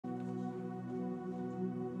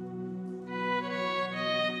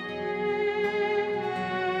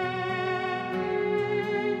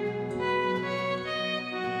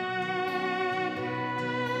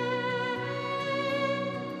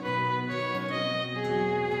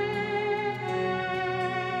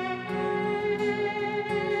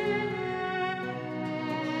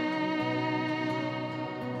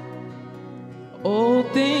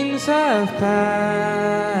Old things have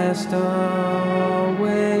passed away.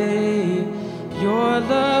 Your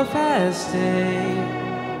love has stayed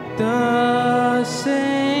the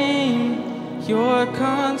same. Your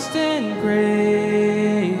constant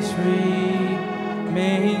grace remains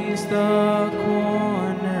the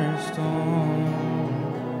cornerstone.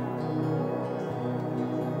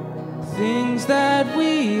 Things that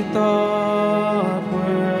we thought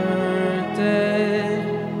were dead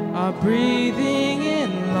are breathing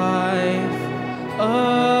in life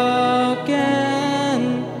again.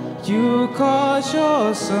 You cause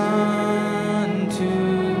your sun to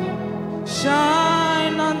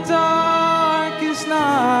shine on darkest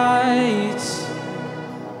nights.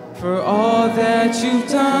 For all that you've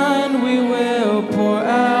done, we will pour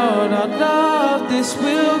out our love. This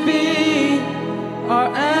will be our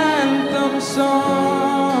anthem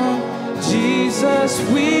song. Jesus,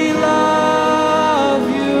 we love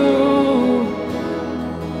you.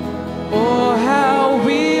 Oh, how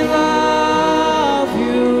we love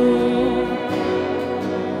you.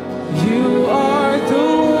 You are the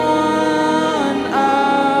one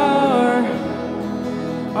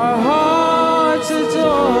our hearts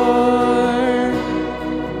adore.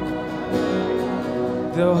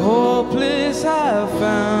 The hopeless have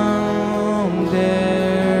found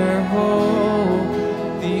their hope.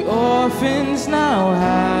 The orphans now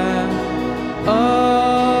have a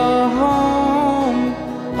home.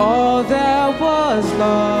 All that was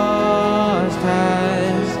lost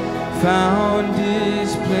has found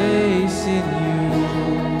its place in you.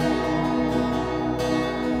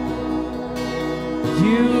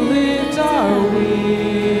 You lift our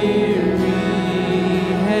weary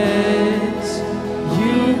heads.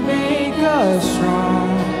 You make us strong.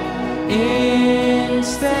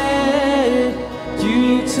 Instead, you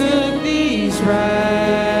took these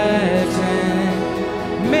rags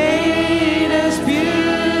and made us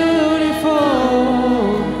beautiful.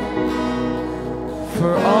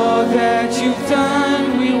 For all that you've done,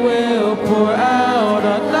 we will pour out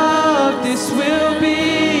our love. This will be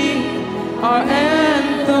our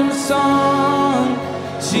anthem song.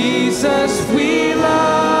 Jesus, we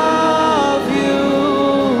love you.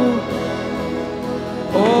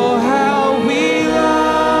 Oh, how we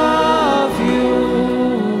love you.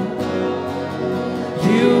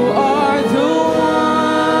 You are the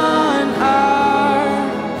one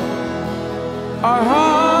our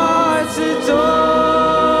hearts adore.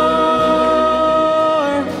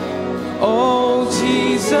 Oh,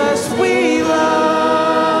 Jesus, we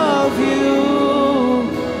love you.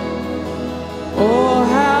 Oh,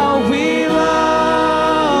 how we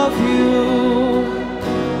love you.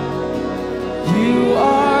 You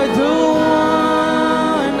are the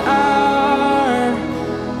one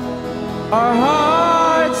our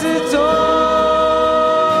hearts adore.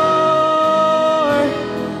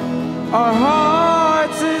 Our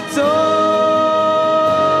hearts adore.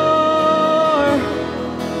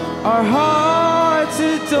 Our hearts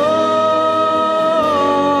adore.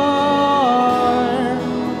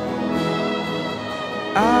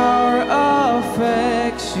 Our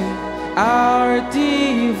affection, our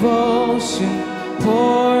devotion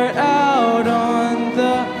poured out on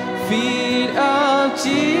the feet of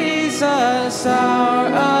Jesus. Our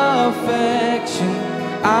affection,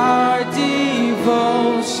 our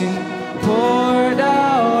devotion poured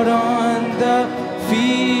out on the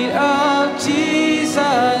feet of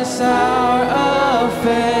Jesus. Our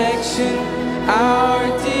affection, our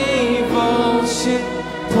devotion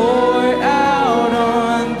poured out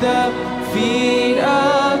on the feet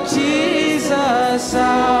of Jesus.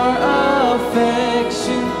 Our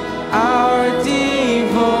affection, our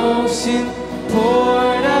devotion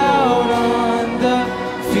poured out on the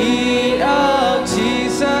feet of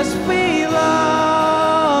Jesus. We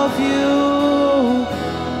love you.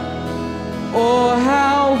 Oh,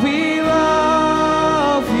 how we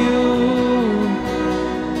love you.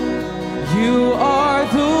 You are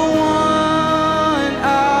the one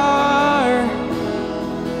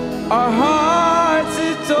our hearts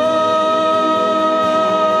adore.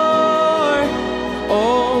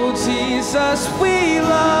 Oh, Jesus, we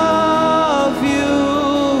love you.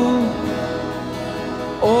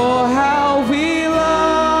 Oh, how we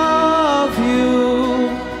love you.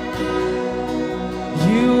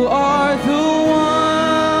 You are the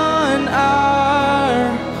one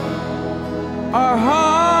our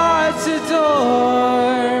hearts adore.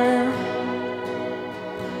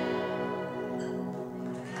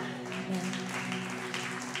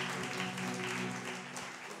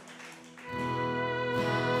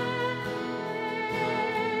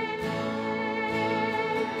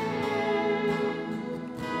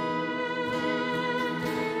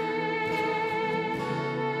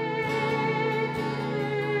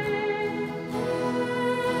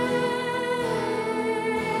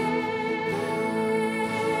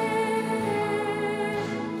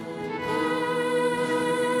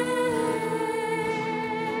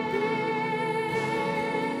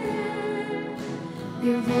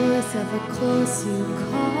 never close, you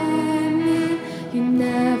call me. You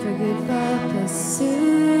never give up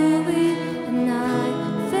pursuing, and I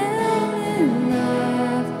fell in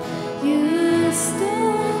love. You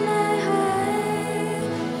stole my heart.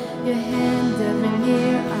 Your hand ever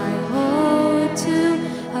near I hold to.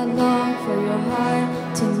 I long for your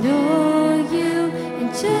heart to know you, and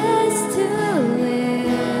just to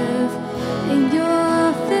live in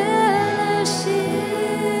your fellowship,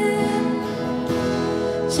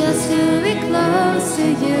 just to be close to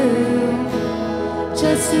you,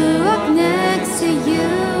 just to walk next to you.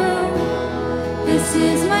 This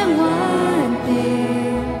is my one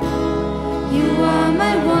thing. You are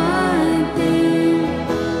my one thing.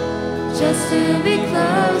 Just to be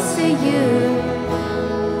close to you,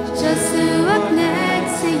 just to walk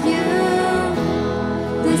next to you.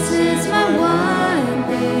 This is my one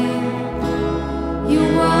thing. You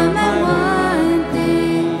are my one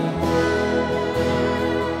thing.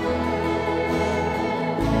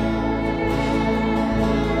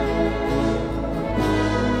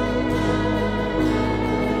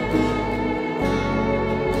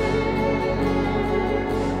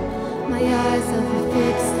 My eyes are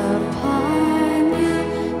fixed upon you,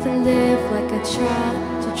 to live like a child,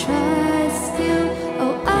 to trust you.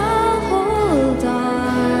 Oh, I'll hold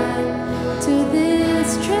on to this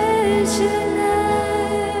treasure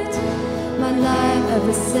left. My life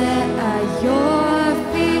ever set at your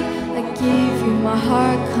feet. I give you my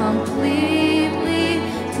heart completely,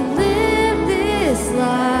 to live this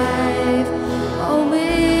life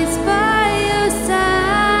always by your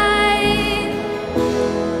side.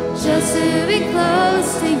 Just to be close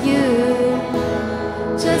to you,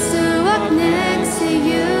 just to walk next to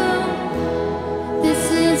you. This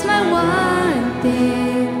is my one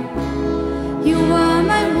thing. You are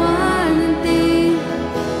my one thing.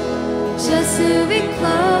 Just to be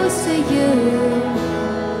close to you,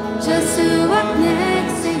 just to walk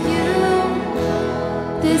next to you.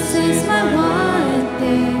 This is my one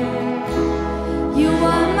thing. You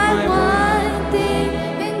are my one thing,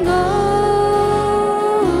 and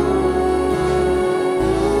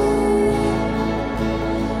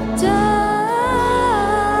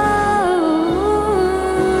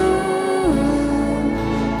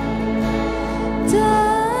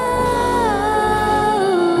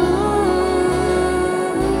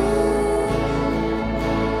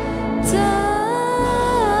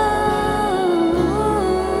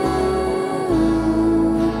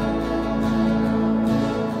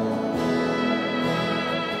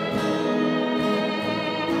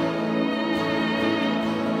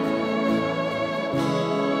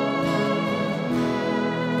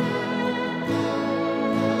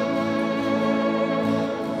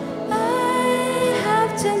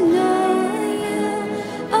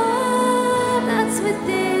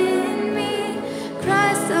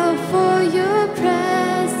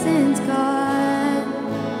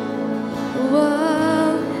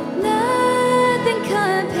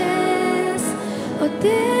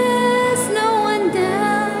there's no one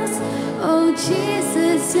else. Oh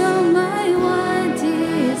Jesus, you're my one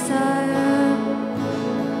desire.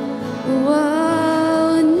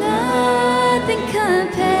 Whoa, nothing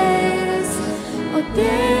compares. Oh,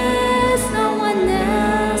 there's no one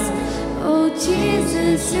else. Oh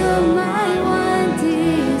Jesus, you're my one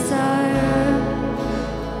desire.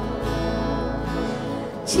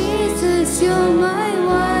 Jesus, you're my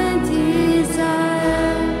one desire.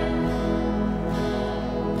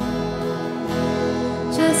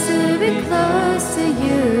 Just to be close to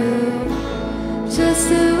you, just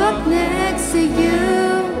to walk next to you.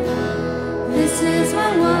 This is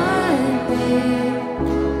my one thing.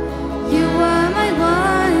 You are my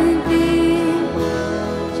one thing.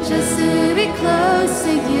 Just to be close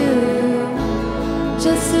to you,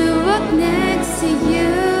 just to walk next to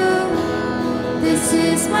you. This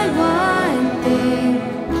is my one thing.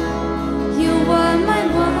 You are my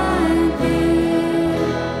one thing.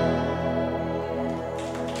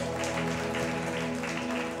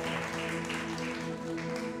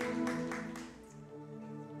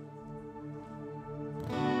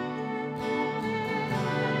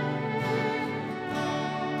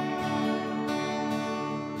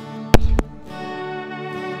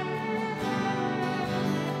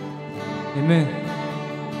 Amen.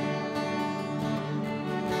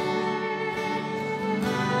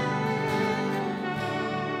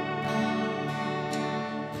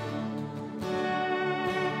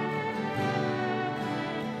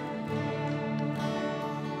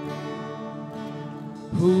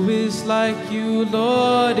 Who is like you,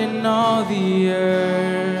 Lord, in all the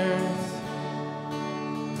earth?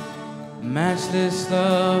 Matchless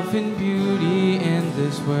love and beauty in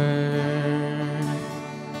this world.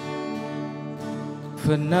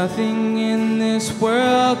 For nothing in this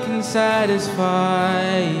world can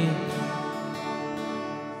satisfy.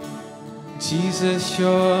 Jesus,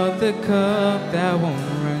 you're the cup that won't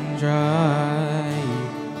run dry.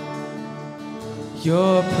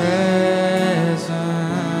 Your presence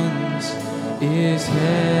is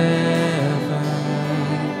heaven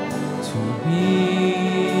to me.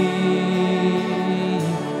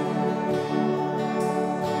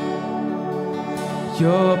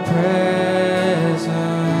 Your presence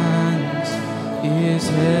is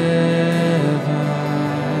heaven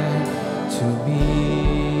to me.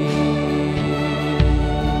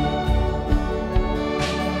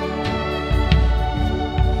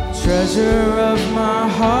 Treasure of my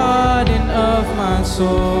heart and of my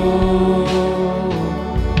soul.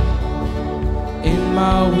 In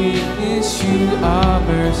my weakness you are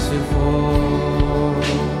merciful.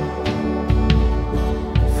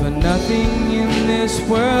 For nothing in this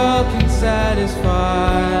world can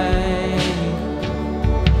satisfy.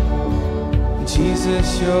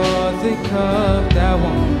 Jesus, you're the cup that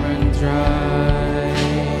won't run dry.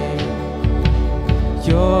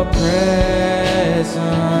 Your presence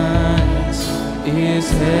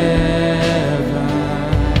is heaven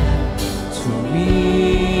to me.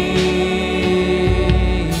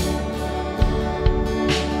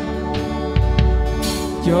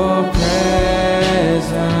 Your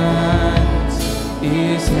presence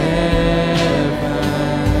is heaven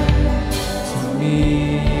to me.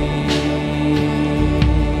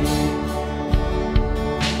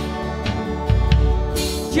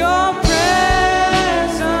 Your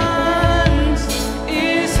presence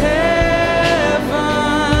is heaven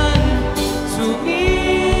to me.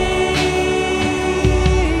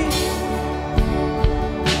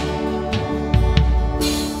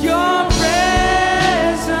 Your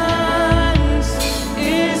presence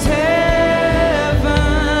is heaven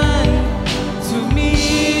to me.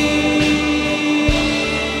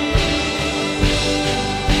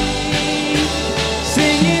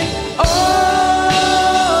 Sing it,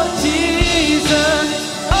 oh Jesus,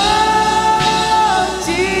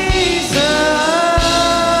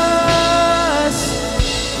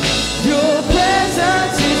 your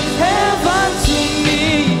presence is heaven to me.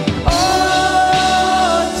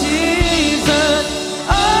 Oh Jesus,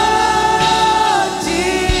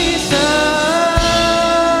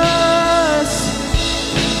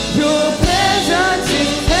 your presence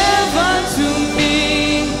is heaven to me.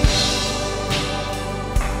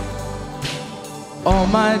 All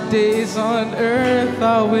my days on earth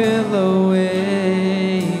I will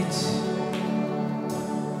await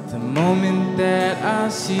the moment that I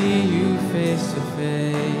see you face to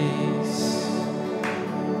face.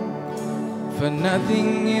 For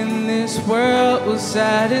nothing in this world will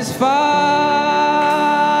satisfy.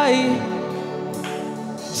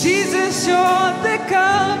 Jesus, you're the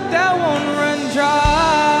cup that won't run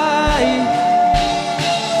dry.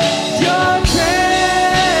 Your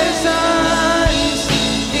presence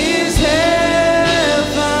is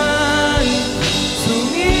heaven to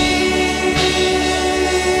me.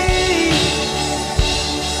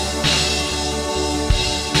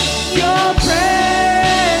 Your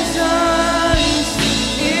presence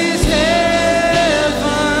is heaven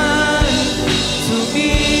to me.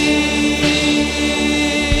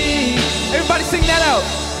 Everybody sing that out.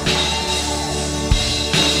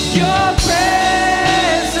 Your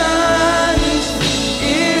presence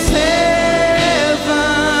is heaven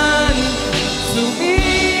to me.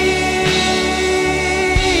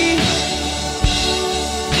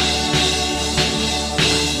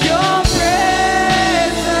 Your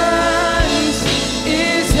presence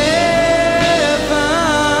is heaven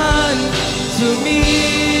to me,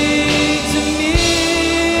 to me,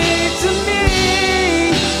 to me.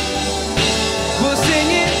 We'll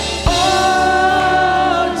sing it,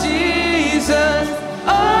 oh Jesus.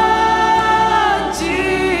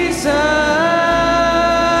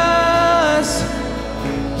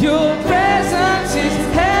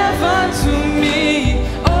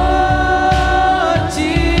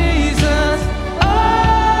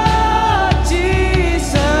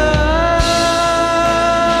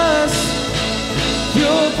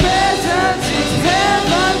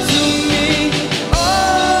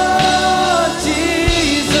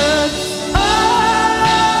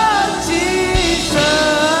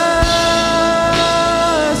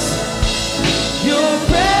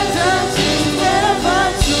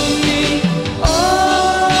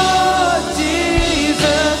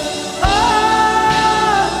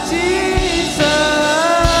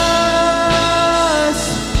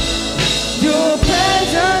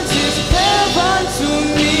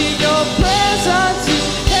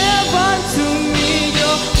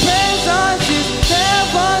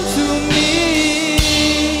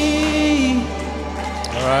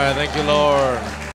 Thank you, Lord.